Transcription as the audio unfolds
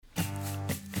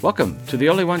Welcome to the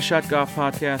Only One Shot Golf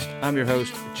Podcast. I'm your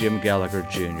host, Jim Gallagher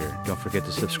Jr. Don't forget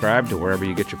to subscribe to wherever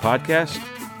you get your podcasts.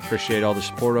 Appreciate all the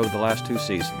support over the last 2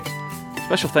 seasons.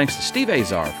 Special thanks to Steve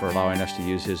Azar for allowing us to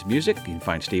use his music. You can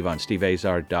find Steve on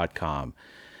steveazar.com.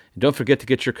 And don't forget to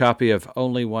get your copy of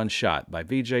Only One Shot by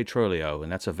VJ Trolio,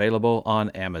 and that's available on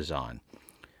Amazon.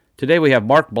 Today we have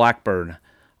Mark Blackburn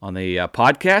on the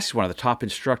podcast. He's one of the top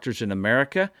instructors in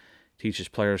America. Teaches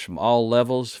players from all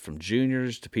levels, from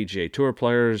juniors to PGA Tour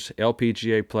players,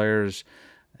 LPGA players.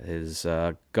 His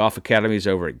golf academy is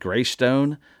over at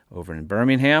Greystone, over in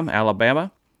Birmingham,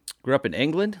 Alabama. Grew up in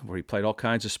England, where he played all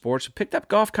kinds of sports. Picked up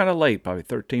golf kind of late, probably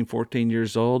 13, 14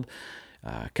 years old.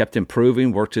 Kept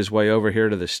improving, worked his way over here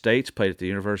to the States, played at the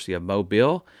University of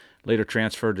Mobile, later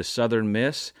transferred to Southern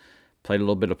Miss. Played a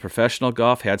little bit of professional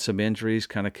golf, had some injuries,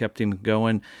 kind of kept him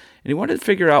going. And he wanted to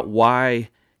figure out why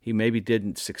he maybe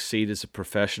didn't succeed as a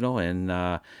professional, and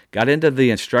got into the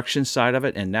instruction side of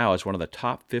it, and now is one of the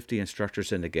top 50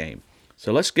 instructors in the game.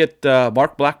 So let's get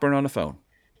Mark Blackburn on the phone.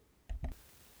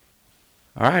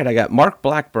 All right, I got Mark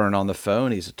Blackburn on the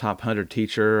phone. He's a top 100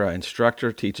 teacher,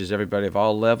 instructor, teaches everybody of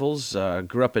all levels,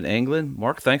 grew up in England.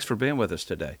 Mark, thanks for being with us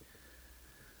today.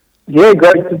 Yeah,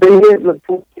 great to be here. Look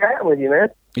forward to chatting with you, man.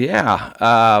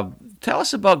 Yeah. Tell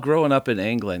us about growing up in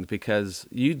England, because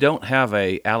you don't have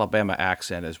a Alabama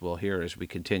accent, as we'll hear as we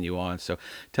continue on. So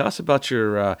tell us about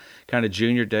your kind of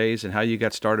junior days and how you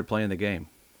got started playing the game.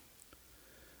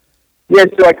 Yeah,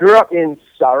 so I grew up in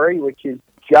Surrey, which is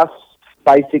just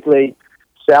basically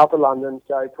south of London.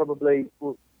 So probably,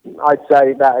 I'd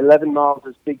say about 11 miles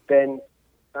as Big Ben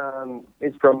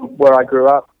is from where I grew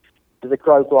up, as the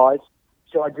crow flies.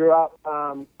 So I grew up,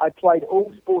 I played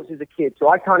all sports as a kid, so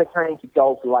I kind of came to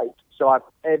golf late. So I've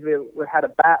ever had a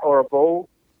bat or a ball,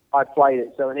 I played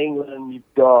it. So in England, you've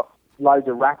got loads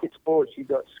of racket sports. You've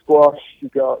got squash,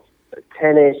 you've got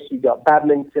tennis, you've got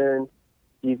badminton,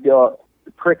 you've got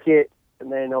cricket,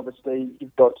 and then obviously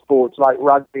you've got sports like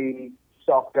rugby,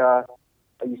 soccer.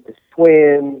 I used to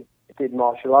swim, I did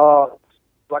martial arts.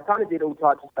 So I kind of did all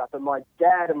types of stuff. And my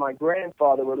dad and my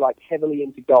grandfather were like heavily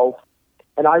into golf.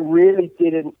 And I really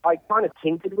didn't, I kind of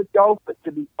tinkered with golf, but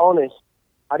to be honest,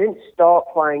 I didn't start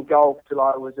playing golf till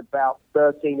I was about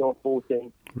 13 or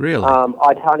 14. Really?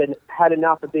 I'd had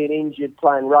enough of being injured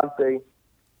playing rugby,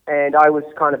 and I was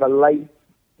kind of a late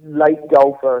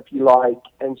golfer, if you like.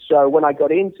 And so when I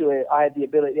got into it, I had the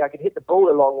ability, I could hit the ball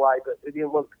a long way, but it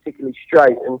didn't look particularly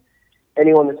straight. And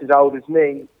anyone that's as old as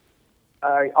me,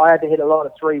 I had to hit a lot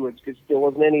of 3-woods because there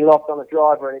wasn't any loft on the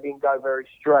driver and it didn't go very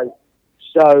straight.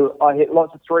 So I hit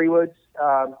lots of 3-woods.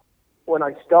 When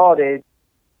I started,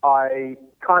 I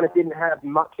kind of didn't have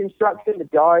much instruction. The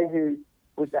guy who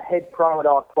was the head pro at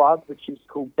our club, which is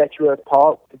called Betchworth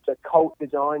Park, it's a cult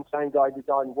design, same guy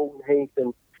designed Walton Heath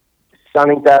and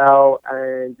Sunningdale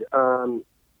and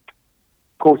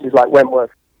courses like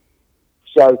Wentworth.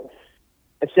 So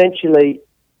essentially,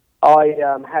 I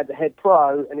had the head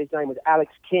pro, and his name was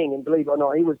Alex King, and believe it or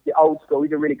not, he was the old school.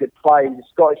 He's a really good player. He's a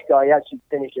Scottish guy. He actually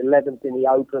finished 11th in the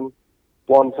Open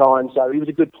one time, so he was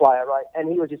a good player, right?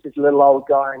 And he was just this little old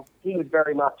guy, and he was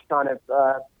very much kind of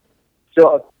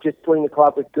sort of just swing the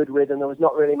club with good rhythm. There was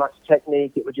not really much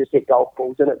technique. It would just hit golf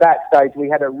balls. And at that stage, we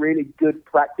had a really good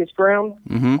practice ground.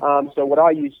 Mm-hmm. So what I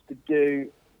used to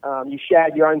do, you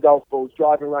shag your own golf balls,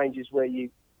 driving ranges where you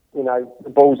know, the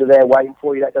balls are there waiting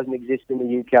for you. That doesn't exist in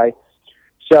the UK.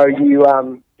 So you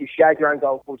shag your own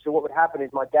golf balls. So what would happen is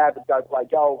my dad would go play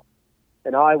golf,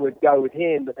 and I would go with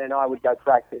him, but then I would go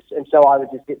practice. And so I would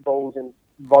just hit balls and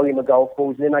volume of golf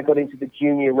balls. And then I got into the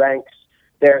junior ranks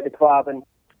there at the club. And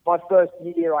my first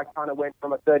year, I kind of went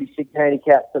from a 36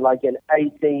 handicap to like an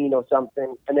 18 or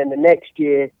something. And then the next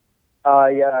year,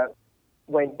 I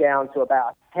went down to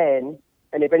about 10.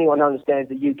 And if anyone understands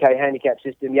the UK handicap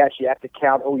system, you actually have to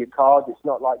count all your cards. It's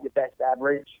not like your best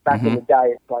average. Back in the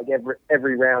day, it's like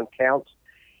every round counts.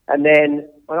 And then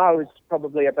when I was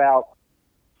probably about,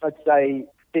 I'd say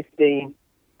 15,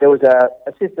 there was a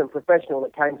assistant professional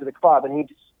that came to the club, and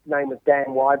his name was Dan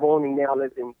Wyborn. He now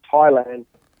lives in Thailand.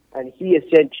 And he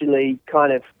essentially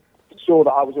kind of saw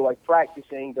that I was always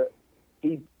practicing, but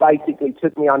he basically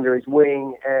took me under his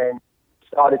wing and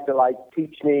started to like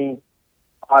teach me.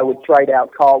 I would trade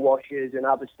out car washes and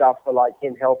other stuff for like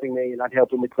him helping me, and I'd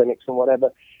help him with clinics and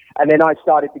whatever. And then I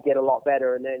started to get a lot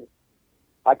better. And then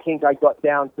I think I got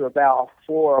down to about a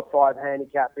 4 or 5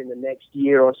 handicap in the next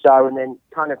year or so, and then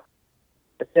kind of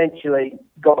essentially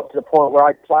got to the point where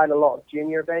I played a lot of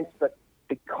junior events, but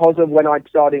because of when I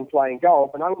started playing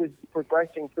golf, and I was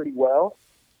progressing pretty well,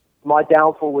 my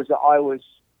downfall was that I was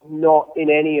not in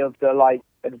any of the like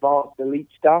advanced elite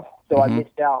stuff. So I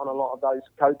missed out on a lot of those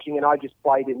coaching, and I just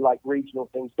played in like regional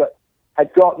things. But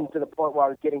had gotten to the point where I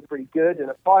was getting pretty good, and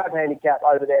a 5 handicap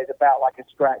over there is about like a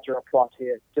scratch or a plus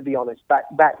here, to be honest,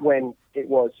 back when it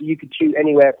was. So you could shoot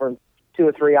anywhere from 2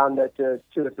 or 3 under to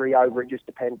 2 or 3 over, it just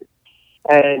depended.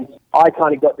 And I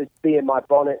kind of got this bee in my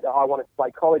bonnet that I wanted to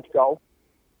play college golf,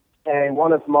 and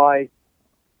one of my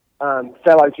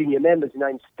fellow junior members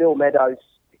named Phil Meadows,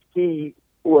 he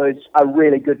was a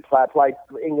really good player, played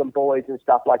for England boys and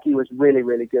stuff. Like, he was really,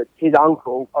 really good. His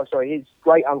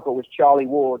great uncle was Charlie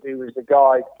Ward, who was the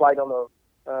guy who played on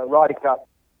the Ryder Cup,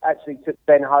 actually took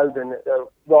Ben Hogan at the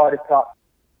Ryder Cup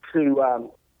to,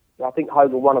 I think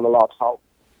Hogan won on the last hole.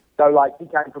 So, like, he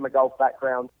came from a golf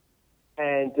background.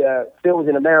 And Phil was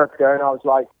in America, and I was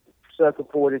like, circa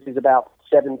forward, this is about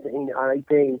 17 or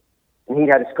 18. And he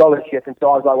had a scholarship, and so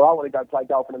I was like, well, I want to go play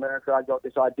golf in America. I got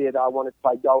this idea that I wanted to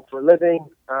play golf for a living.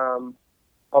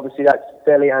 Obviously, that's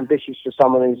fairly ambitious for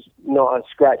someone who's not a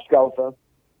scratch golfer.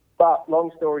 But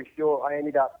long story short, I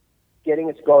ended up getting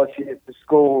a scholarship to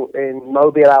school in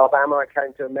Mobile, Alabama. I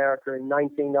came to America in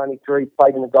 1993,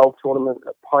 played in a golf tournament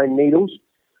at Pine Needles.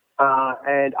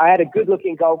 And I had a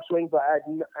good-looking golf swing, but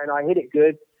I hit it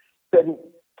good. Couldn't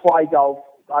play golf.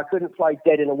 I couldn't play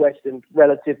dead in a Western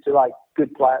relative to like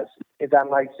good players, if that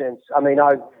makes sense. I mean,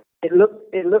 it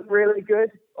looked really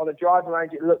good on the driving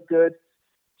range. It looked good.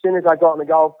 As soon as I got on the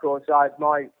golf course,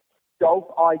 my golf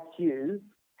IQ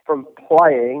from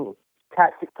playing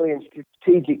tactically and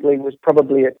strategically was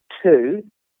probably a 2,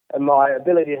 and my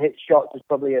ability to hit shots was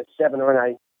probably a 7 or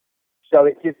an 8. So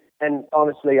and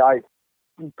honestly, I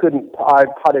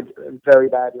putted very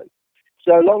badly.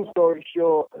 So long story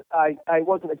short, I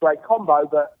wasn't a great combo,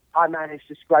 but I managed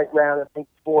to scrape round, I think,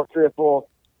 4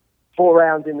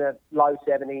 rounds in the low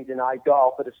 70s, and I got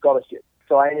offered a scholarship.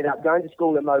 So I ended up going to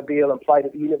school in Mobile and played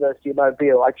at the University of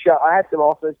Mobile. I had some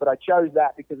offers, but I chose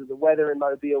that because of the weather in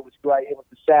Mobile was great. It was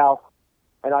the South,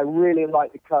 and I really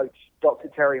liked the coach, Dr.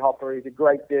 Terry Hopper. He's a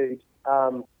great dude,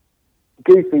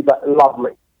 goofy but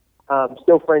lovely.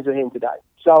 Still friends with him today.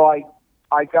 So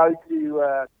I go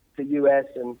to US,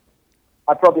 and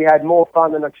I probably had more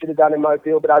fun than I should have done in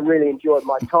Mobile, but I really enjoyed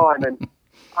my time. And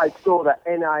I saw that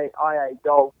NAIA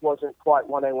golf wasn't quite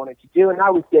what I wanted to do, and I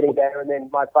was getting there. And then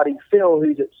my buddy Phil,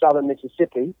 who's at Southern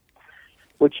Mississippi,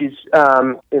 which is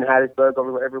in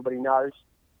Hattiesburg, everybody knows,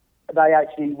 they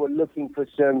actually were looking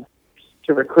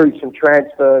to recruit some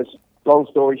transfers. Long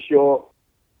story short,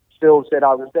 Phil said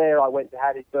I was there. I went to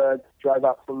Hattiesburg, drove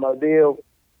up from Mobile.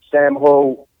 Sam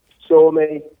Hall saw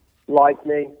me, liked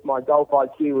me. My golf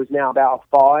IQ was now about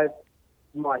a 5.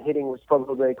 My hitting was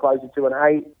probably closer to an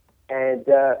 8, and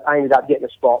I ended up getting a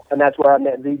spot. And that's where I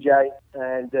met VJ,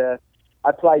 and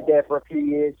I played there for a few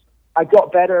years. I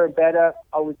got better and better.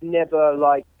 I was never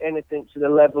like anything to the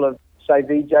level of, say,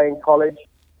 VJ in college.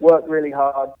 Worked really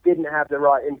hard, didn't have the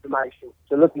right information.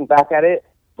 So looking back at it,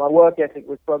 my work ethic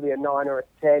was probably a 9 or a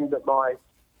 10, but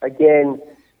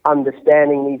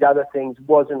understanding these other things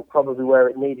wasn't probably where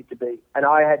it needed to be. And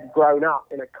I had grown up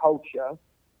in a culture,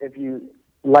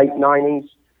 late 90s,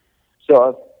 sort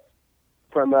of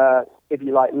from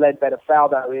Ledbetter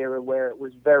Faldo era, where it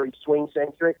was very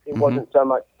swing-centric. It wasn't so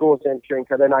much score-centric.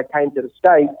 And then I came to the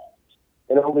States,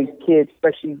 and all these kids,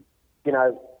 especially,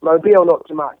 Mobile not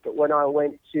so much, but when I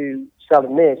went to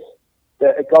Southern Miss,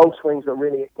 the golf swings were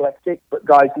really eclectic, but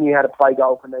guys knew how to play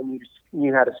golf and they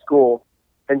knew how to score.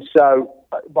 And so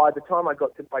by the time I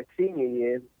got to my senior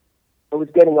year, I was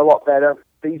getting a lot better.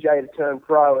 BJ had turned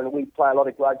pro, and we play a lot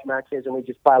of grudge matches, and we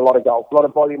just play a lot of golf, a lot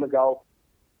of volume of golf.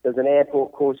 There's an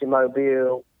airport course in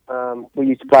Mobile. We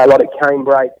used to play a lot at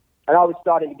Canebrake, and I was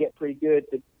starting to get pretty good.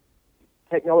 The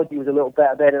technology was a little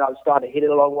better then, and I was starting to hit it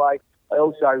a long way. I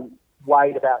also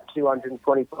weighed about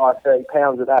 225, 30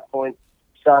 pounds at that point,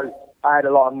 so I had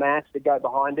a lot of mass to go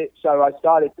behind it. So I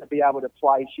started to be able to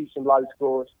shoot some low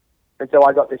scores. And so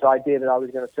I got this idea that I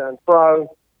was going to turn pro,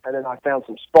 and then I found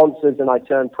some sponsors, and I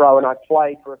turned pro, and I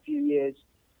played for a few years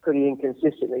pretty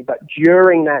inconsistently. But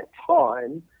during that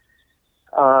time,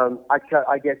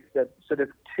 I guess the sort of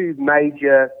 2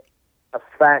 major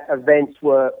events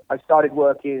were I started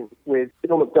working with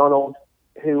Bill McDonald,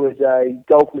 who was a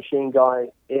golf machine guy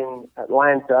in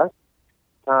Atlanta,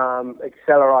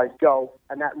 Accelerate Golf,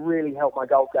 and that really helped my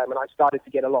golf game. And I started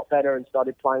to get a lot better and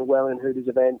started playing well in Hooters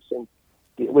events, and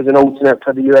it was an alternate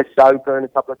for the US Open a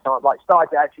couple of times.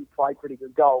 Started to actually play pretty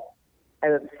good golf.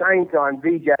 And at the same time,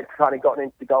 VJ had kind of gotten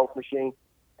into the golf machine,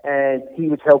 and he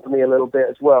was helping me a little bit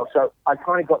as well. So I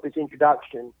kind of got this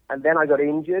introduction, and then I got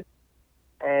injured,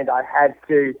 and I had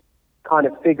to kind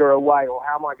of figure a way, or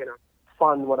how am I going to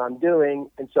fund what I'm doing?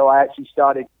 And so I actually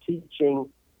started teaching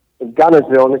in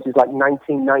Gunnersville, and this is like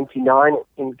 1999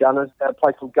 in a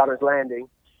place called Gunners Landing,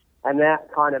 and that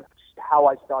kind of how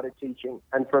I started teaching.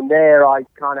 And from there, I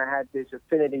kind of had this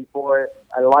affinity for it.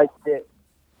 I liked it.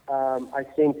 I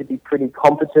seemed to be pretty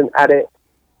competent at it,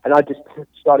 and I just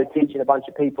started teaching a bunch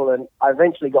of people, and I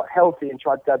eventually got healthy and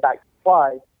tried to go back to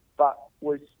play, but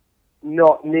was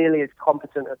not nearly as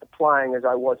competent at the playing as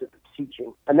I was at the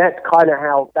teaching. And that's kind of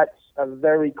how, that's a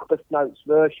very Cliff Notes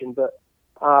version, but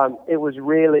it was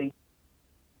really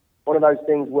one of those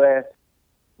things where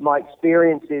my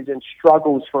experiences and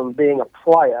struggles from being a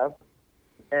player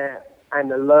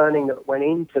and the learning that went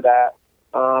into that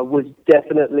was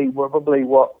definitely probably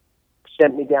what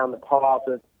sent me down the path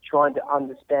of trying to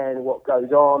understand what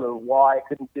goes on and why I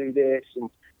couldn't do this.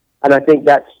 And I think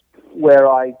that's where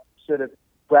I sort of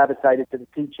gravitated to the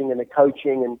teaching and the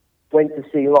coaching, and went to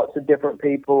see lots of different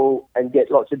people and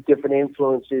get lots of different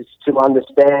influences to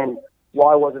understand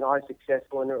why wasn't I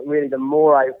successful. And really, the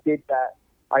more I did that,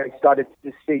 I started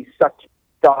to see such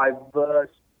diverse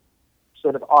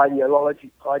sort of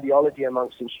ideology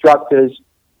amongst instructors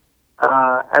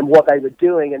and what they were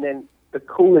doing. And then the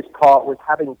coolest part was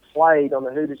having played on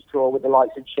the Hooters Tour with the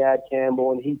likes of Chad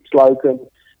Campbell and Heath Slocum,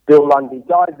 Bill Lundy,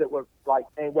 guys that were like,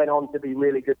 they went on to be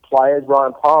really good players,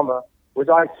 Ryan Palmer, was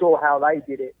I saw how they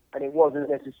did it, and it wasn't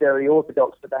necessarily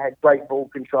orthodox, but they had great ball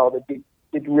control, they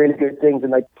did really good things,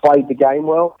 and they played the game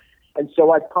well. And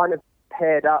so I kind of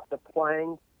paired up the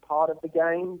playing part of the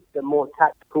game, the more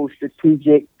tactical,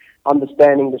 strategic,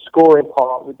 understanding the scoring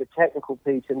part with the technical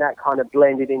piece, and that kind of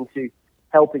blended into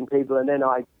helping people. And then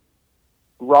I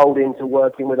rolled into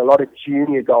working with a lot of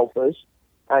junior golfers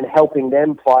and helping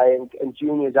them play, and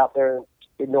juniors up there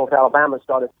in North Alabama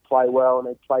started to play well, and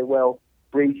they play well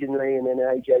regionally, and then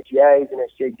AJGAs and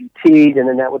SJGTs, and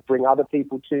then that would bring other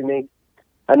people to me.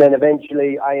 And then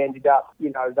eventually I ended up,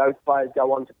 those players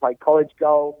go on to play college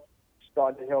golf,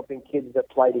 started helping kids that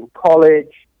played in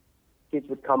college. Kids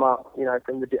would come up,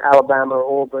 from the Alabama,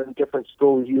 Auburn, different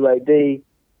schools, UAB.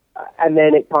 And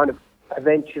then it kind of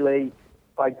eventually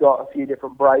I got a few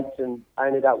different breaks, and I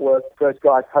ended up first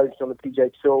guy I coached on the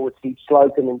PGA Tour was Heath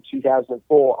Slocum in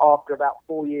 2004. After about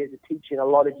 4 years of teaching a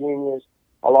lot of juniors,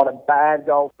 a lot of bad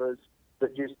golfers,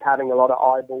 but just having a lot of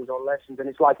eyeballs on lessons. And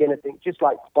it's like anything, just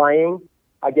like playing,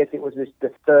 I guess it was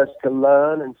the thirst to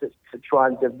learn and to try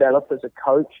and develop as a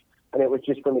coach. And it was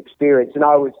just from experience. And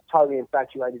I was totally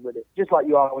infatuated with it. Just like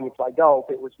you are when you play golf,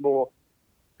 it was more,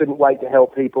 couldn't wait to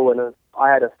help people. And I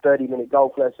had a 30-minute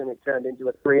golf lesson. It turned into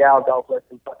a 3-hour golf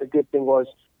lesson. But the good thing was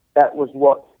that was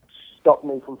what stopped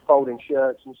me from folding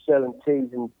shirts and selling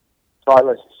tees and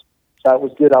Titleists. So it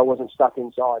was good I wasn't stuck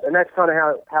inside. And that's kind of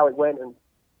how it went, and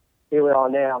here we are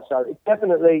now. So it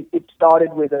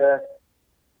started with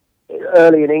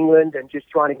early in England and just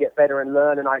trying to get better and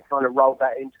learn, and I kind of rolled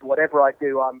that into whatever I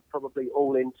do. I'm probably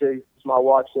all into, as my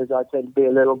wife says, I tend to be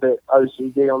a little bit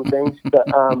OCD on things.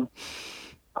 But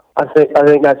I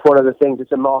think that's one of the things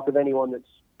that's a mark of anyone that's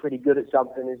pretty good at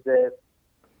something, is they're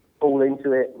all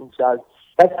into it. And so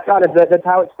that's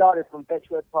how it started, from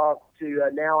Betchworth Park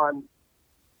to now I'm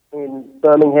in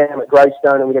Birmingham at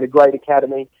Greystone, and we've got a great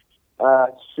academy,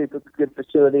 super good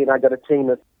facility, and I got a team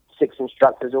of 6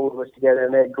 instructors, all of us together,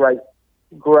 and they're great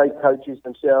coaches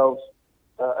themselves,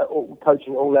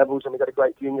 coaching all levels, and we've got a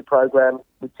great junior program.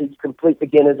 We teach complete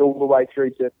beginners all the way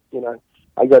through to,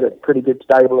 I got a pretty good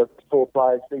stable of 4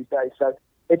 players these days, so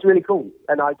it's really cool.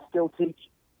 And I still teach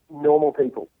normal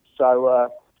people.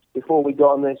 So before we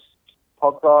got on this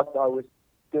podcast, I was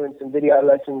doing some video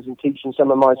lessons and teaching some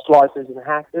of my slicers and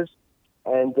hackers,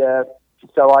 and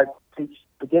so I teach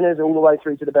beginners all the way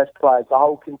through to the best players, the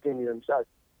whole continuum. So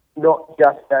not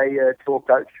just a tour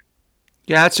coach.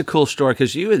 Yeah, that's a cool story,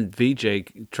 because you and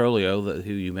VJ Trolio,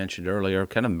 who you mentioned earlier,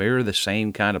 kind of mirror the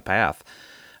same kind of path.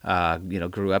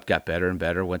 Grew up, got better and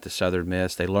better, went to Southern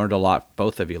Miss. They learned a lot.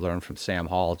 Both of you learned from Sam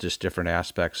Hall, just different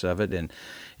aspects of it. And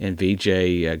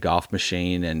VJ, golf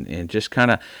machine, and just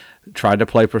kind of tried to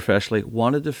play professionally,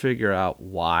 wanted to figure out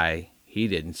why he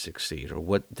didn't succeed or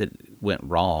what went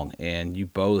wrong. And you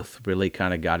both really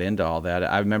kind of got into all that.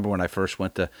 I remember when I first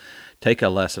went to take a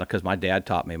lesson, because my dad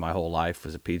taught me my whole life,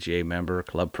 was a PGA member,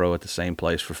 club pro at the same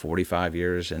place for 45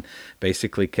 years, and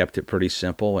basically kept it pretty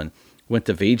simple. And went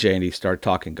to VJ, and he started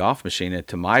talking golf machine, and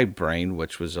to my brain,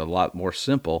 which was a lot more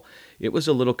simple, it was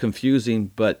a little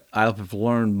confusing, but I've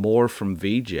learned more from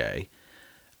VJ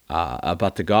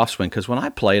about the golf swing, because when I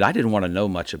played, I didn't want to know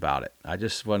much about it. I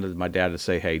just wanted my dad to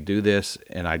say, hey, do this,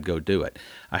 and I'd go do it.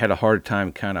 I had a hard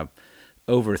time kind of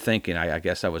overthinking. I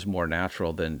guess I was more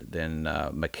natural than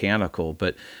mechanical.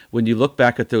 But when you look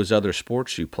back at those other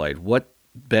sports you played, what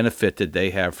benefit did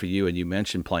they have for you? And you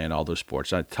mentioned playing all those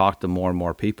sports. I talked to more and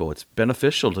more people. It's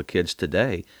beneficial to kids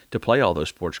today to play all those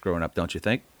sports growing up, don't you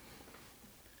think?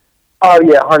 Oh,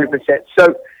 yeah, 100%.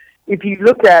 So if you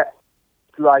look at,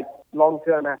 like,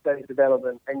 long-term athletic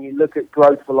development and you look at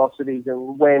growth velocities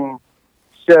and when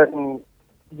certain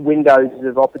windows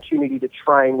of opportunity to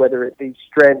train, whether it be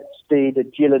strength, speed,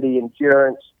 agility,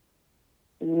 endurance,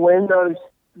 when those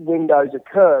windows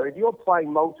occur, if you're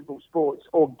playing multiple sports,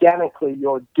 organically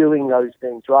you're doing those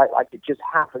things, right? Like it just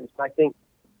happens. And I think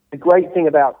the great thing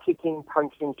about kicking,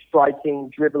 punching, striking,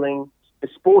 dribbling, the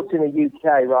sports in the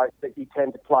UK, right, that you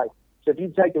tend to play. So if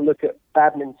you take a look at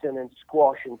badminton and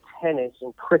squash and tennis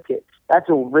and cricket, that's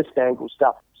all wrist angle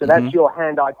stuff. So that's your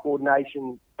hand-eye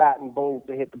coordination, bat and ball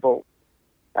to hit the ball.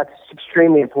 That's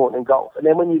extremely important in golf. And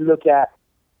then when you look at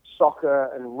soccer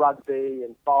and rugby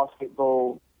and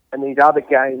basketball and these other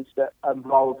games that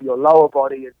involve your lower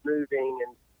body and moving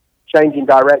and changing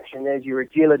direction, there's your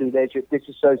agility, there's your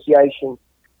disassociation.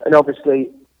 And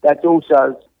obviously that's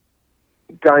also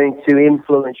going to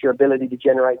influence your ability to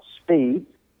generate speed.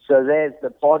 So there's the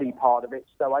body part of it.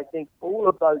 So I think all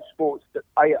of those sports that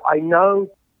I know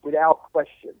without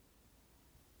question,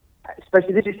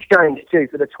 especially this has changed too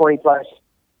for the 20 plus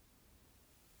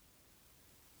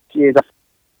years.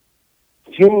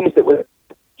 Juniors that were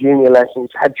junior lessons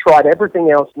had tried everything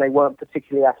else and they weren't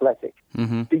particularly athletic.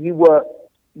 So you were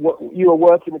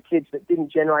working with kids that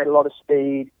didn't generate a lot of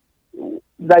speed.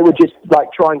 They were just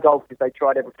like trying golf because they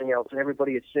tried everything else, and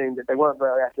everybody assumed that they weren't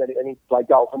very athletic. They needed to play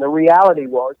golf, and the reality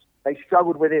was they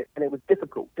struggled with it, and it was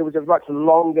difficult. It was a much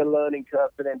longer learning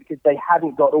curve for them because they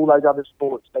hadn't got all those other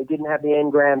sports. They didn't have the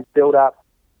engrams built up.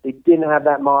 They didn't have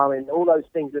that mile in. All those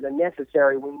things that are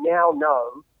necessary, we now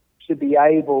know to be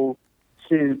able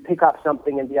to pick up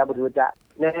something and be able to adapt.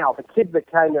 Now, the kids that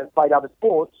came and played other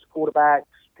sports, quarterbacks,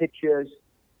 pitchers,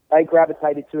 they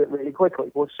gravitated to it really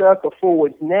quickly. Well, circle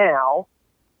forwards now,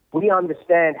 we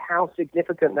understand how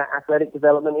significant that athletic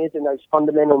development is in those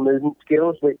fundamental movement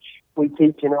skills, which we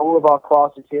teach in all of our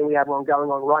classes here. We have one going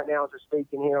on right now as we're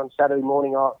speaking here on Saturday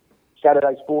morning, our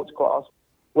Saturday sports class,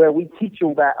 where we teach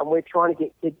all that, and we're trying to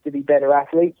get kids to be better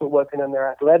athletes. We're working on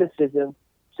their athleticism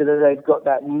so that they've got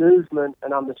that movement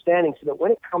and understanding so that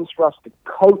when it comes for us to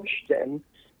coach them,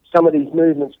 some of these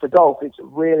movements for golf, it's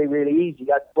really, really easy.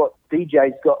 That's what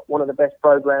BJ's got, one of the best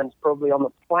programs probably on the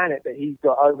planet that he's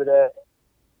got over there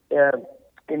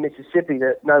in Mississippi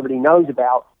that nobody knows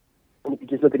about. And if you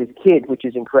just look at his kid, which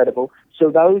is incredible. So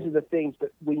those are the things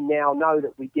that we now know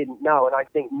that we didn't know. And I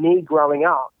think me growing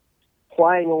up,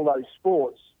 playing all those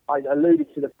sports, I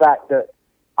alluded to the fact that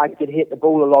I could hit the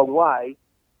ball a long way.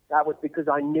 That was because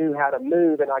I knew how to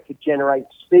move and I could generate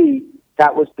speed.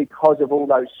 That was because of all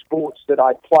those sports that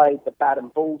I played, the bat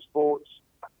and ball sports,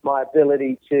 my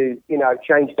ability to,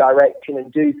 change direction and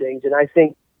do things. And I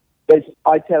think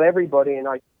I tell everybody, and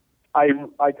I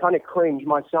kind of cringe.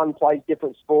 My son plays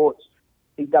different sports.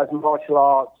 He does martial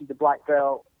arts. He's a black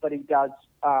belt, but he does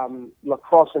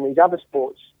lacrosse and these other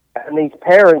sports. And these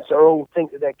parents are all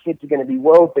think that their kids are going to be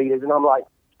world beaters. And I'm like,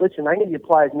 listen, they need to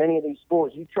play as many of these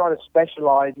sports. You try to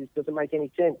specialize, it doesn't make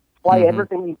any sense. Play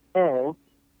everything you can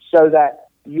so that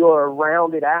you're a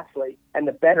rounded athlete. And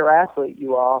the better athlete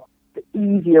you are, the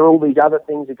easier all these other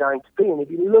things are going to be. And if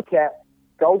you look at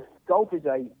golf is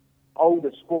a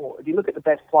older sport. If you look at the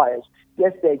best players,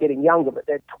 yes, they're getting younger, but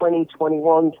they're 20,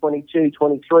 21, 22,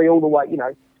 23, all the way,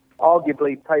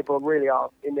 arguably people really are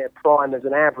in their prime as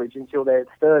an average until their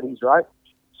 30s, right?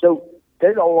 So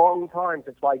there's a long time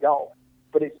to play golf,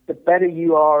 but it's the better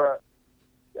you are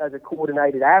as a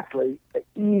coordinated athlete, the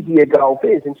easier golf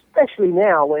is, and especially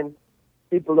now when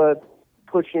people are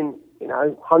pushing,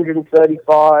 135,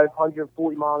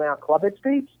 140 mile an hour club head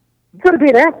speeds. You've got to be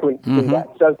an athlete to do that.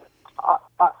 So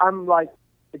I'm like,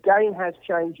 the game has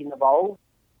changed and evolved.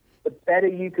 The better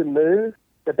you can move,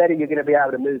 the better you're going to be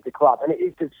able to move the club. And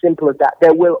it's as simple as that.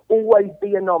 There will always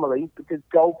be anomalies because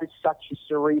golf is such a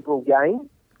cerebral game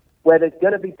where there's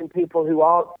going to be some people who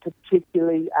aren't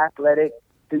particularly athletic,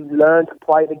 who learn to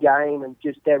play the game and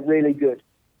just they're really good.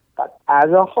 But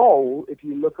as a whole, if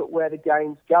you look at where the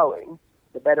game's going,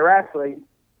 the better athlete,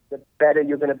 the better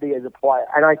you're going to be as a player.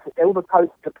 And I think all the players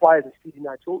that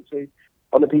I talk to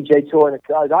on the PGA Tour and the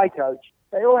guys I coach,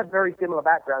 they all have very similar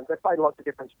backgrounds. They played lots of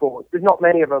different sports. There's not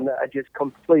many of them that are just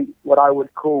complete, what I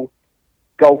would call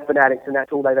golf fanatics, and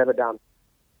that's all they've ever done.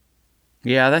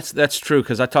 Yeah, that's true,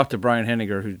 because I talked to Brian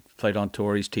Henniger, who played on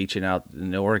tour. He's teaching out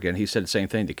in Oregon. He said the same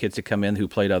thing. The kids that come in who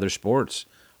played other sports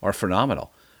are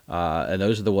phenomenal. And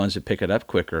those are the ones that pick it up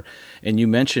quicker. And you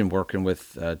mentioned working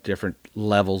with different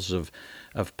levels of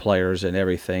players and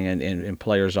everything, and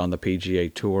players on the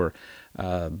PGA Tour.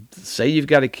 Say you've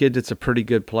got a kid that's a pretty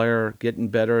good player, getting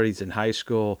better, he's in high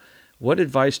school. What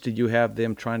advice do you have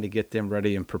them trying to get them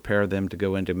ready and prepare them to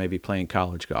go into maybe playing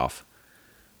college golf?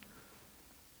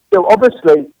 So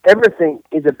obviously, everything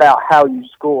is about how you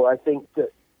score. I think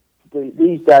that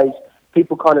these days,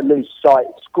 people kind of lose sight.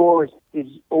 Score is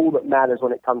all that matters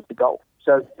when it comes to golf.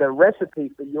 So the recipe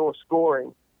for your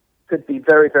scoring could be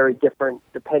very, very different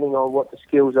depending on what the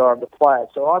skills are of the player.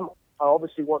 So I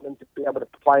obviously want them to be able to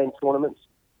play in tournaments,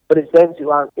 but it's them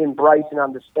to embrace and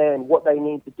understand what they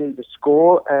need to do to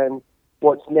score and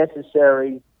what's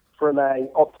necessary from a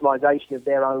optimization of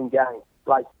their own game.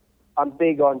 Like, I'm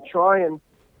big on try and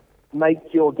make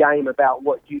your game about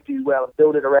what you do well,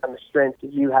 build it around the strengths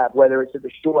that you have, whether it's at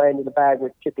the short end of the bag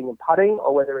with chipping and putting,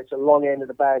 or whether it's a long end of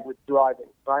the bag with driving,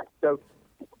 right? So,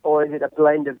 or is it a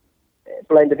blend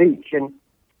of each? And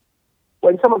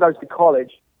when someone goes to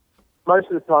college, most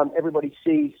of the time everybody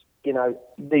sees,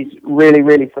 these really,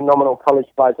 really phenomenal college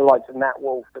players, the likes of Matt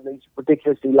Wolff, and these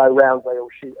ridiculously low rounds they all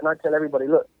shoot. And I tell everybody,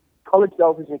 look, college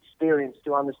golf is an experience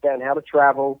to understand how to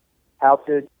travel, how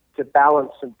to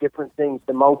balance some different things,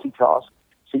 to multitask.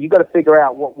 So you've got to figure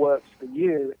out what works for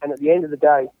you. And at the end of the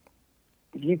day,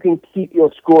 if you can keep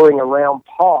your scoring around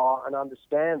par and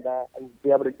understand that and be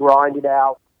able to grind it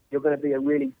out, you're going to be a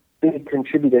really big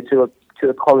contributor to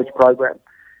a college program.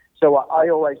 So I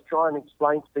always try and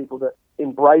explain to people that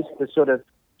embrace the sort of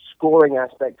scoring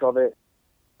aspect of it,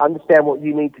 understand what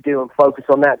you need to do and focus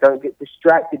on that. Don't get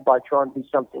distracted by trying to be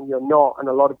something you're not. And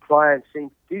a lot of players seem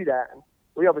to do that. And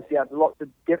we obviously have lots of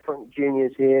different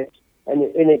juniors here, and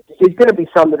there's going to be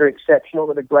some that are exceptional,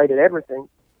 that are great at everything,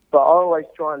 but I always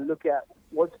try and look at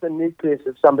what's the nucleus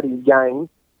of somebody's game.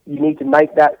 You need to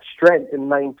make that strength and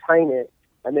maintain it,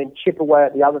 and then chip away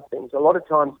at the other things. A lot of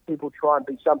times people try and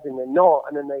be something they're not,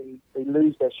 and then they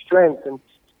lose their strength, and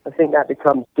I think that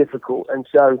becomes difficult. And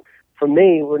so for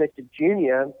me, when it's a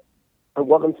junior, I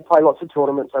want them to play lots of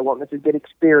tournaments, I want them to get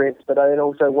experience, but I then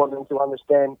also want them to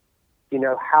understand,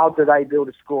 how do they build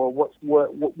a score? What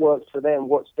works for them?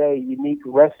 What's their unique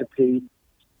recipe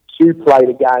to play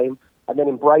the game? And then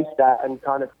embrace that and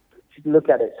kind of look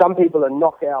at it. Some people are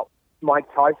knockout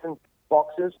Mike Tyson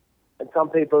boxers, and some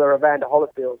people are Evander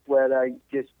Holyfield, where they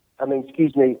just,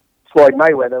 Floyd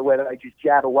Mayweather, where they just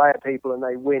jab away at people and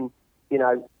they win,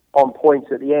 on points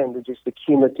at the end, and just the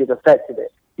cumulative effect of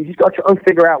it. You just got to try and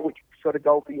figure out which sort of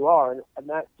golfer you are, and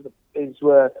that is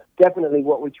definitely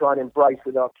what we try and embrace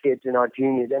with our kids and our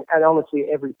juniors, and honestly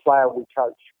every player we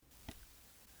coach.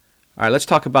 All right, let's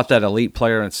talk about that elite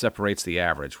player and separates the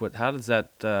average. How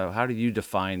do you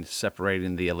define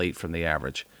separating the elite from the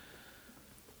average?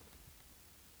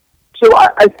 So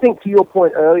I think to your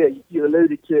point earlier, you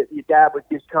alluded to it, your dad would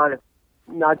just kind of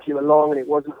nudge you along and it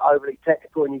wasn't overly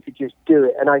technical and you could just do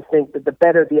it. And I think that the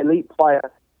better the elite player,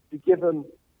 you give them,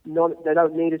 they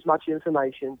don't need as much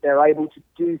information. They're able to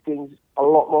do things a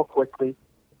lot more quickly.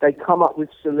 They come up with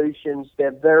solutions.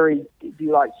 They're very,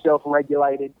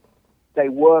 self-regulated. They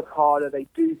work harder. They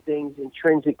do things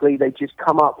intrinsically. They just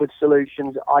come up with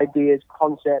solutions, ideas,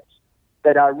 concepts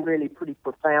that are really pretty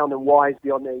profound and wise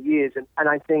beyond their years. And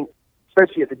I think,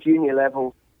 especially at the junior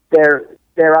level,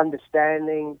 their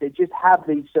understanding, they just have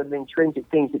these sort of intrinsic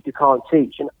things that you can't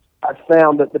teach. And I've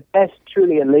found that the best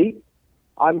truly elite,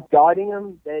 I'm guiding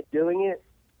them, they're doing it.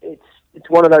 It's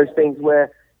one of those things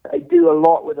where they do a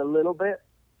lot with a little bit.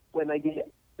 When they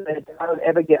don't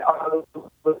ever get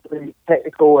overly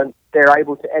technical and they're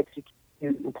able to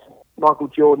execute. Michael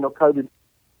Jordan or Kobe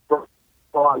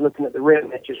Bryant looking at the rim,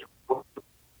 they're just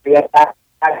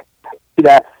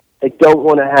that. They don't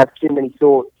want to have too many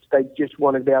thoughts. They just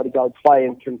want to be able to go play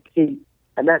and compete.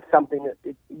 And that's something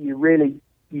that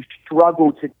you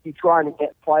struggle to, you try and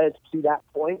get players to that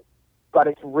point, but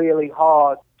it's really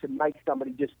hard to make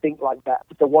somebody just think like that.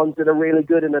 But the ones that are really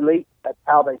good and elite, that's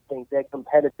how they think. They're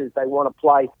competitors. They want to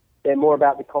play. They're more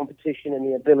about the competition and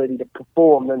the ability to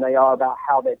perform than they are about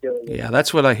how they're doing it. Yeah,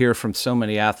 that's what I hear from so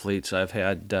many athletes. I've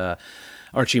had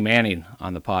Archie Manning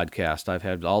on the podcast. I've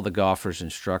had all the golfers,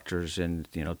 instructors, and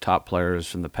top players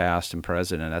from the past and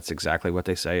present, and that's exactly what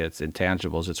they say. It's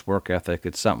intangibles, it's work ethic,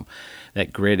 it's something,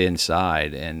 that grit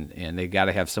inside, and they got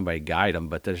to have somebody guide them.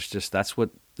 But that's what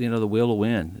the will to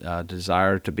win,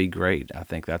 desire to be great. I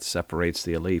think that separates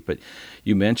the elite. But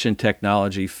you mentioned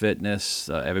technology, fitness.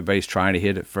 Everybody's trying to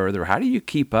hit it further. How do you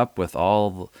keep up with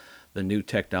all the new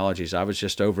technologies? I was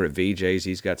just over at VJ's.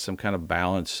 He's got some kind of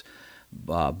balance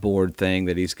board thing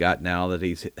that he's got now that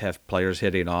he's have players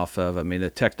hitting off of. I mean, the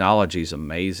technology is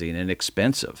amazing and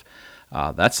expensive.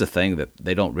 That's the thing that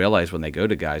they don't realize when they go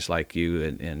to guys like you,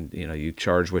 and you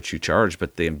charge what you charge,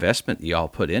 but the investment y'all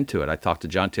put into it. I talked to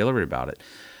John Tillery about it,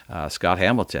 Scott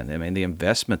Hamilton. I mean, the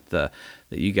investment that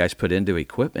you guys put into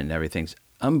equipment and everything's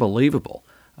unbelievable.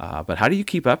 But how do you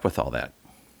keep up with all that?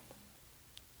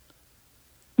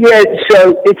 Yeah,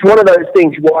 so it's one of those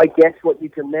things why guess what you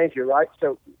can measure, right?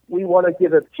 So we want to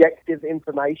give objective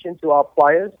information to our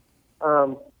players.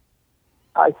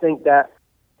 I think that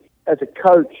as a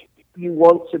coach, you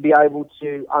want to be able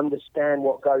to understand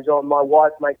what goes on. My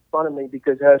wife makes fun of me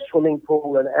because her swimming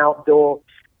pool and outdoor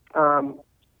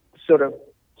sort of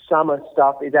summer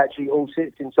stuff is actually all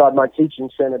sits inside my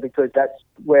teaching center because that's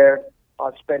where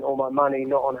I've spent all my money,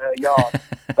 not on her yard.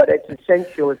 But it's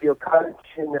essential if you're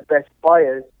coaching the best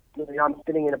players. I'm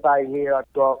sitting in a bay here.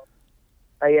 I've got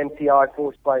AMTI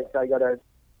force plates. I got a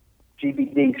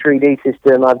GBD 3D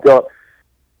system. I've got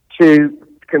 2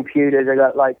 computers. I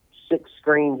got like 6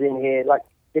 screens in here. Like,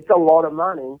 it's a lot of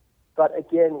money. But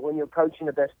again, when you're coaching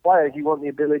the best players, you want the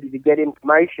ability to get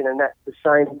information, and that's the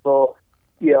same for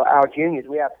our juniors.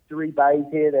 We have 3 bays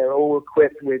here. They're all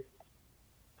equipped with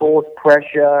force,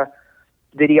 pressure,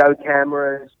 video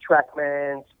cameras,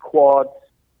 TrackMans, quads,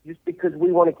 just because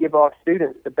we want to give our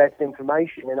students the best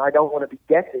information. And I don't want to be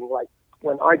guessing. Like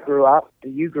when I grew up,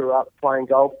 you grew up playing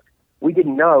golf, we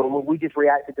didn't know, and we just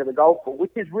reacted to the golf ball,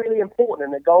 which is really important.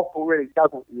 And the golf ball really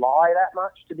doesn't lie that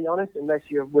much, to be honest, unless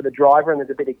you're with a driver and there's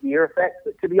a bit of gear effect.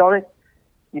 But to be honest,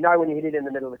 when you hit it in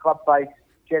the middle of the club face,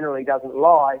 generally doesn't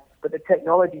lie, but the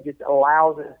technology just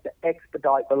allows us to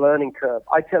expedite the learning curve.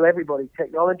 I tell everybody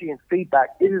technology and feedback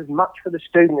is as much for the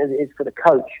student as it is for the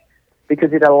coach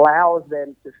because it allows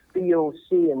them to feel,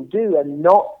 see, and do, and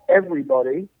not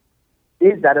everybody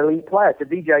is that elite player. To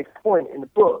BJ's point in the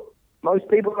book, most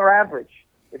people are average.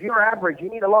 If you're average, you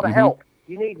need a lot of help.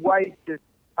 You need ways to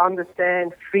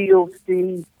understand, feel,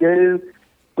 see, do.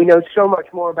 We know so much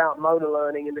more about motor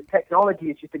learning, and the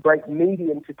technology is just a great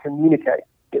medium to communicate.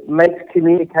 It makes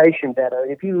communication better.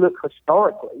 If you look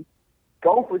historically,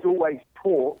 golf was always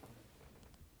taught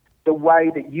the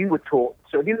way that you were taught.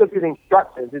 So if you look at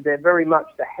instructors, they're very much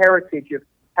the heritage of,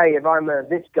 hey, if I'm a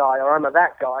this guy or I'm a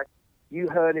that guy, you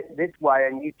heard it this way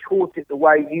and you taught it the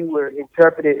way you were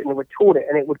interpreted and were taught it,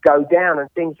 and it would go down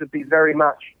and things would be very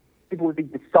much, people would be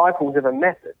disciples of a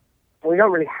method. Well, we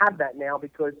don't really have that now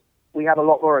because we have a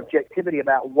lot more objectivity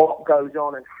about what goes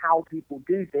on and how people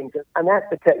do things. And that's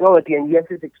the technology. And yes,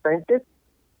 it's expensive,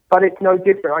 but it's no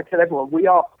different. I tell everyone, we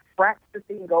are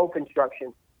practicing golf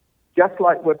instruction just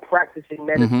like we're practicing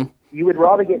medicine. You would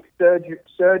rather get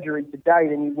surgery today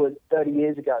than you would 30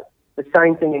 years ago. The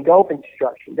same thing in golf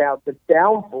instruction. Now, the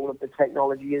downfall of the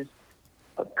technology is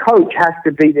a coach has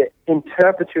to be the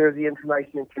interpreter of the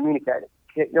information and communicator.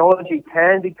 Technology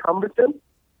can be cumbersome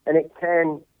and it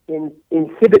can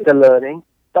inhibit the learning,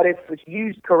 but if it's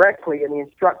used correctly and the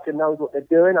instructor knows what they're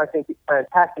doing, I think it's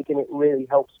fantastic and it really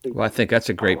helps people. Well, I think that's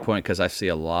a great point because I see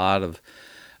a lot of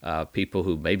people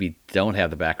who maybe don't have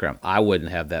the background. I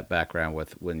wouldn't have that background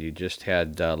with when you just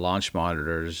had launch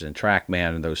monitors and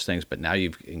TrackMan and those things, but now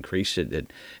you've increased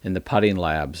it in the putting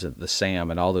labs, the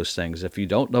SAM and all those things. If you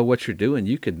don't know what you're doing,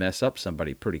 you could mess up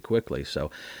somebody pretty quickly.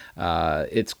 So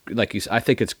it's like I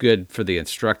think it's good for the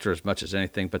instructor as much as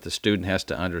anything, but the student has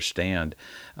to understand,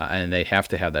 and they have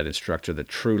to have that instructor that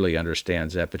truly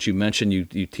understands that. But you mentioned you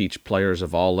teach players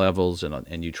of all levels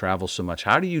and you travel so much.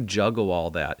 How do you juggle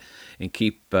all that and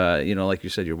keep like you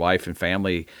said, your wife and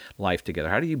family life together?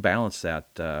 How do you balance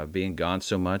that, being gone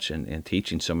so much and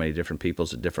teaching so many different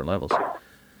peoples at different levels?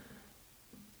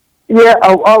 Yeah,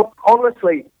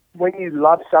 honestly, when you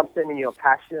love something and you're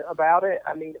passionate about it,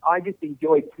 I mean, I just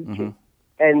enjoy teaching,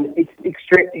 and it's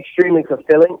extremely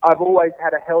fulfilling. I've always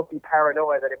had a healthy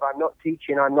paranoia that if I'm not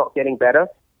teaching, I'm not getting better.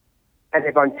 And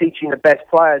if I'm teaching the best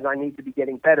players, I need to be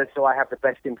getting better so I have the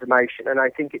best information. And I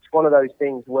think it's one of those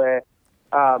things where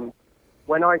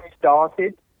when I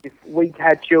started, we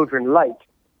had children late.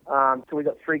 So we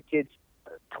got 3 kids,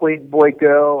 twin boy,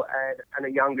 girl, and a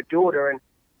younger daughter. And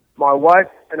my wife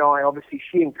and I, obviously,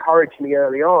 she encouraged me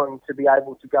early on to be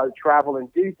able to go travel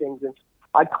and do things. And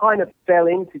I kind of fell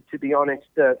into, to be honest,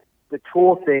 the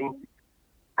tour thing.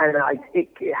 And it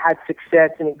had success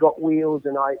and it got wheels.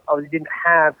 And I didn't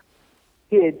have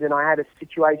kids. And I had a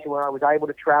situation where I was able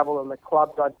to travel, and the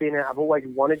clubs I've been at, I've always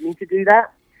wanted me to do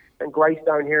that. And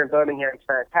Greystone here in Birmingham is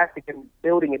fantastic, and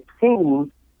building a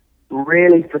team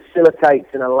really facilitates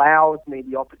and allows me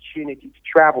the opportunity to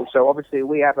travel. So obviously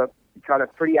we have a kind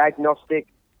of pretty agnostic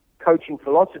coaching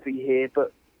philosophy here,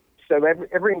 but so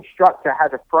every instructor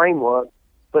has a framework,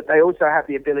 but they also have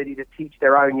the ability to teach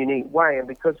their own unique way. And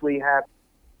because we have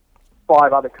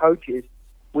 5 other coaches,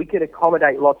 we could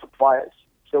accommodate lots of players.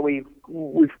 So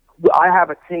I have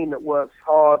a team that works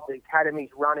hard. The academy's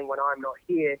running when I'm not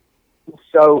here.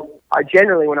 So I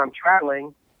generally, when I'm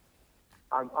traveling,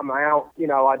 I'm out,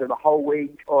 either the whole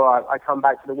week or I come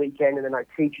back for the weekend and then I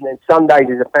teach. And then Sundays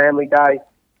is a family day.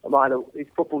 It's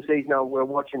football season, or we're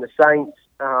watching the Saints,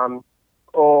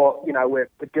 or we're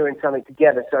doing something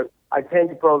together. So I tend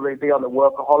to probably be on the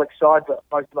workaholic side, but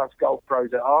most of us golf pros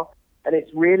are. And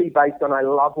it's really based on I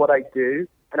love what I do,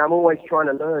 and I'm always trying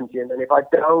to learn, Jim. And if I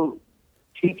don't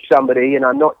teach somebody and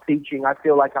I'm not teaching, I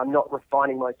feel like I'm not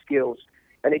refining my skills.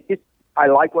 And I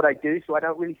like what I do, so I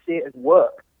don't really see it as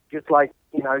work. Just like,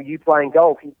 you playing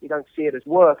golf, you don't see it as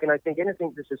work. And I think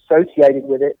anything that's associated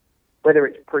with it, whether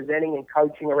it's presenting and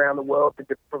coaching around the world to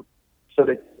different sort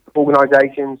of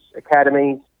organizations,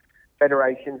 academies,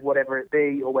 federations, whatever it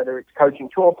be, or whether it's coaching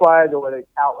tour players, or whether it's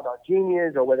out with our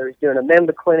juniors, or whether it's doing a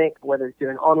member clinic, or whether it's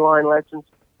doing online lessons.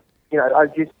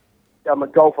 I'm a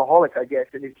golfaholic, I guess,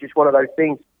 and it's just one of those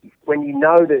things. When you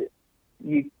know that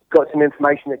you've got some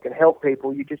information that can help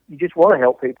people, you just want to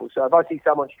help people. So if I see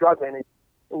someone struggling, it's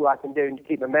all I can do is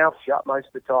keep my mouth shut most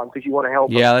of the time because you want to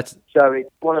help them. So it's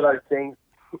one of those things.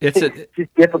 It's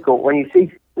just difficult when you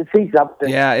see something.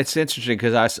 Yeah, it's interesting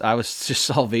because I was just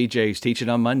saw VJ. He's teaching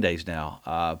on Mondays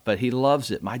now, but he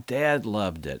loves it. My dad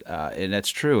loved it, and that's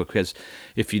true because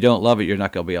if you don't love it, you're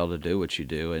not going to be able to do what you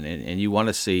do, and you want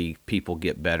to see people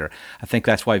get better. I think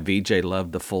that's why VJ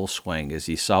loved the full swing, is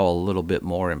he saw a little bit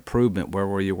more improvement.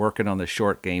 Where you're working on the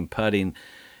short game putting,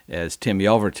 as Tim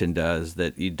Yelverton does,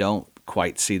 that you don't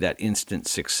quite see that instant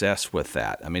success with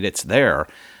that. I mean, it's there,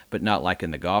 but not like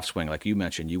in the golf swing. Like you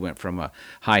mentioned, you went from a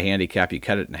high handicap, you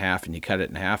cut it in half, and you cut it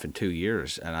in half in 2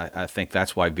 years. And I think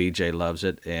that's why VJ loves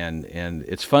it. And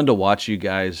it's fun to watch you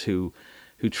guys who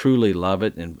truly love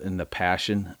it and the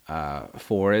passion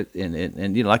for it.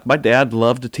 And like my dad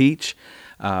loved to teach,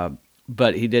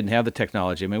 but he didn't have the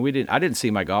technology. I mean, I didn't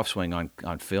see my golf swing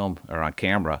on film or on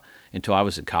camera until I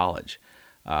was in college.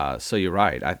 So you're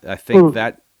right. I think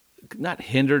that not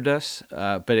hindered us,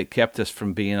 but it kept us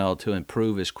from being able to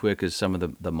improve as quick as some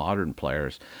of the modern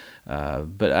players.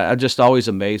 But I'm just always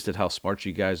amazed at how smart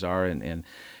you guys are, and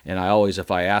I always, if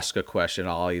I ask a question,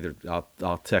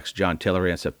 I'll text John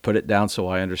Tillery and say, put it down so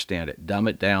I understand it, dumb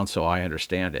it down so I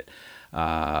understand it.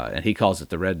 And he calls it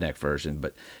the redneck version.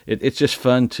 But it's just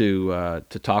fun to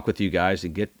talk with you guys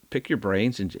and pick your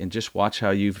brains and just watch how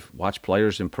you've watched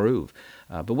players improve.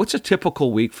 But what's a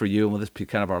typical week for you? And this will be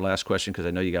kind of our last question because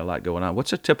I know you got a lot going on.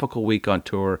 What's a typical week on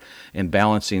tour and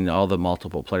balancing all the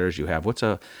multiple players you have? What's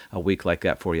a week like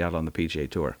that for you out on the PGA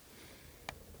Tour?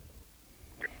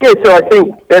 Yeah, so I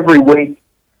think every week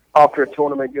after a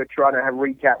tournament, you're trying to have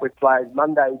recap with players.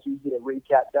 Monday is usually a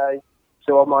recap day.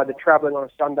 So I'm either traveling on a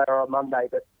Sunday or a Monday,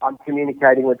 but I'm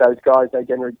communicating with those guys. They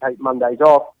generally take Mondays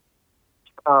off.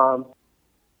 And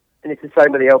it's the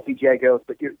same with the LPGA girls,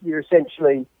 but you're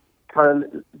essentially kind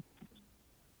of,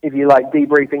 if you like,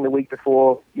 debriefing the week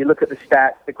before, you look at the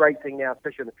stats. The great thing now,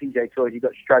 especially on the PGA Tour, is you've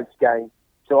got strokes gained.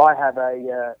 So I have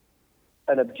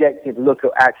an objective look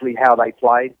at actually how they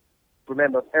played.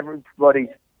 Remember, everybody's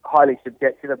highly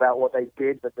subjective about what they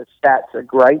did, but the stats are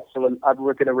great, so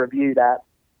we're going to review that.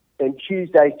 And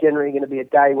Tuesday's generally going to be a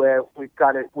day where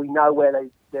we know where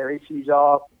their issues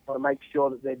are. We want to make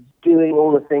sure that they're doing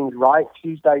all the things right.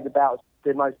 Tuesday's about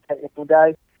the most technical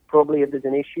day. Probably if there's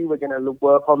an issue, we're going to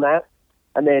work on that.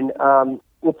 And then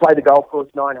we'll play the golf course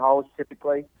 9 holes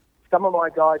typically. Some of my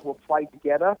guys will play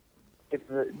together,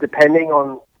 depending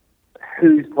on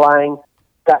who's playing.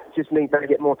 That just means they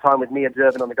get more time with me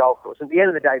observing on the golf course. At the end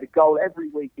of the day, the goal every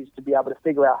week is to be able to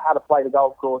figure out how to play the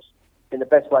golf course in the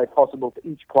best way possible for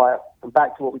each player. And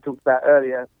back to what we talked about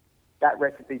earlier, that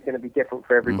recipe is going to be different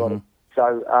for everybody. Mm-hmm.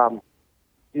 So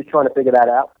just trying to figure that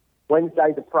out.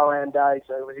 Wednesday's a pro-am day,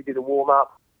 so we do the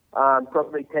warm-up.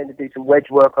 Probably tend to do some wedge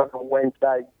work on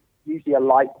Wednesday. Usually a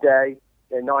light day.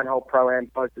 They're 9-hole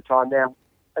pro-am most of the time now.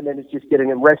 And then it's just getting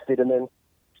them rested. And then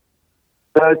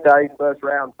Thursday, first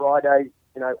round, Friday,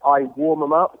 I warm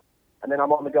them up. And then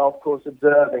I'm on the golf course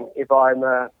observing. If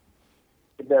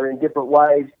they're in different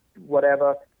ways,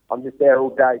 whatever, I'm just there all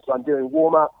day. So I'm doing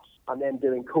warm-ups. I'm then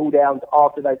doing cool-downs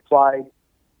after they've played.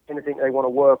 Anything they want to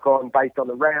work on based on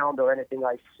the round or anything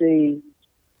I see.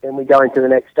 Then we go into the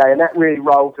next day. And that really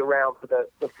rolls around for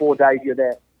the 4 days you're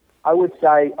there. I would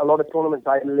say a lot of tournaments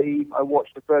I leave. I watch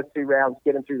the first 2 rounds,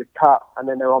 get them through the cut, and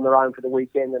then they're on their own for the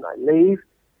weekend, and I leave.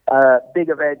 Big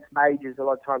events, majors, a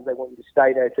lot of times they want you to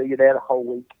stay there, so you're there the whole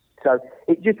week. So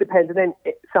it just depends. And then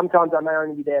sometimes I may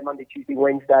only be there Monday, Tuesday,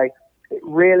 Wednesday. It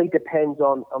really depends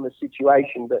on the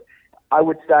situation. But I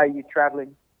would say you're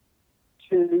traveling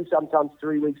 2, sometimes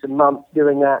 3 weeks a month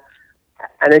doing that.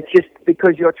 And it's just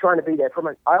because you're trying to be there.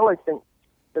 I always think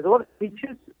there's a lot of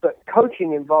features, but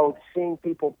coaching involves seeing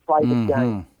people play the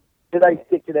game. Do they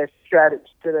stick to their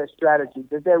strategy?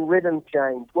 Does their rhythm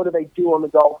change? What do they do on the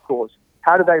golf course?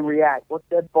 How do they react? What's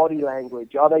their body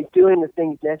language? Are they doing the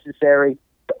things necessary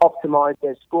to optimize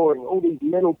their scoring? All these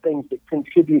little things that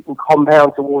contribute and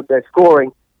compound towards their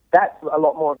scoring. That's a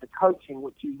lot more of the coaching,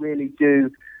 which you really do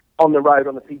on the road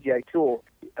on the PGA Tour.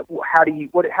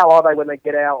 How are they when they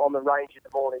get out on the range in the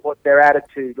morning? What's their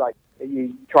attitude? Like, are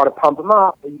you trying to pump them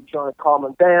up? Are you trying to calm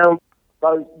them down?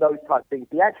 Those type things.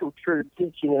 The actual true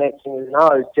teaching and Xing and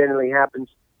O's generally happens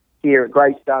here at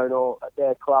Greystone or at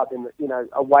their club,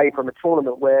 away from a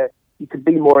tournament where you could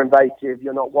be more invasive.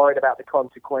 You're not worried about the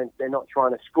consequence. They're not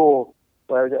trying to score.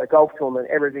 Whereas at a golf tournament,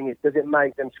 everything is, does it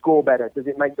make them score better? Does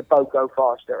it make the boat go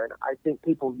faster? And I think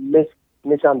people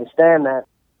misunderstand that.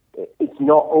 It's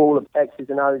not all of X's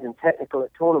and O's and technical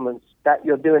at tournaments. That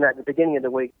you're doing at the beginning of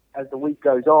the week. As the week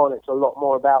goes on, it's a lot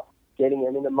more about getting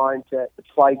them in the mindset to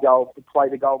play golf, to play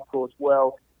the golf course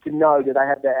well, to know that they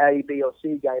have their A, B, or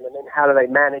C game, and then how do they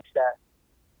manage that.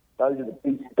 Those are the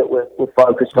pieces that we're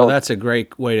focused on. Well, that's a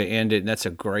great way to end it, and that's a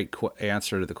great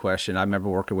answer to the question. I remember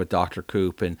working with Dr.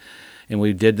 Coop, and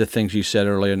we did the things you said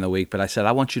earlier in the week, but I said,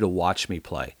 I want you to watch me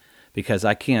play because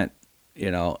I can't,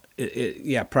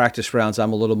 practice rounds,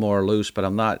 I'm a little more loose, but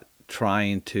I'm not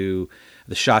trying to,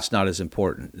 the shot's not as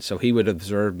important. So he would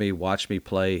observe me, watch me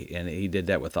play, and he did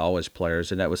that with all his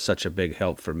players, and that was such a big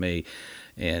help for me.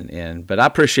 But I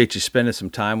appreciate you spending some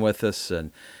time with us,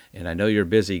 and I know you're a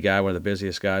busy guy, one of the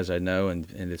busiest guys I know, and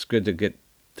it's good to get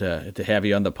to have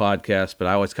you on the podcast. But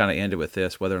I always kind of end it with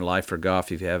this: whether in life or golf,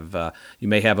 you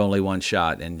may have only one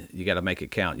shot, and you got to make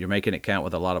it count. You're making it count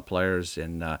with a lot of players,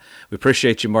 and we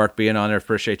appreciate you, Mark, being on there.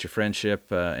 Appreciate your friendship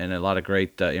and a lot of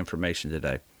great information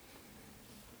today.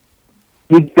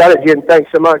 You got it, Jim. Thanks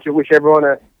so much. I wish everyone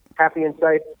a happy and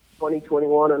safe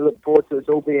 2021, and look forward to us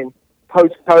all being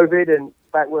post-COVID and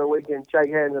back where we can shake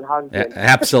hands and hug again.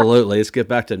 Absolutely. Let's get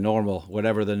back to normal,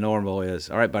 whatever the normal is.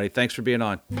 All right, buddy. Thanks for being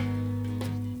on.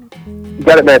 You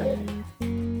got it, man.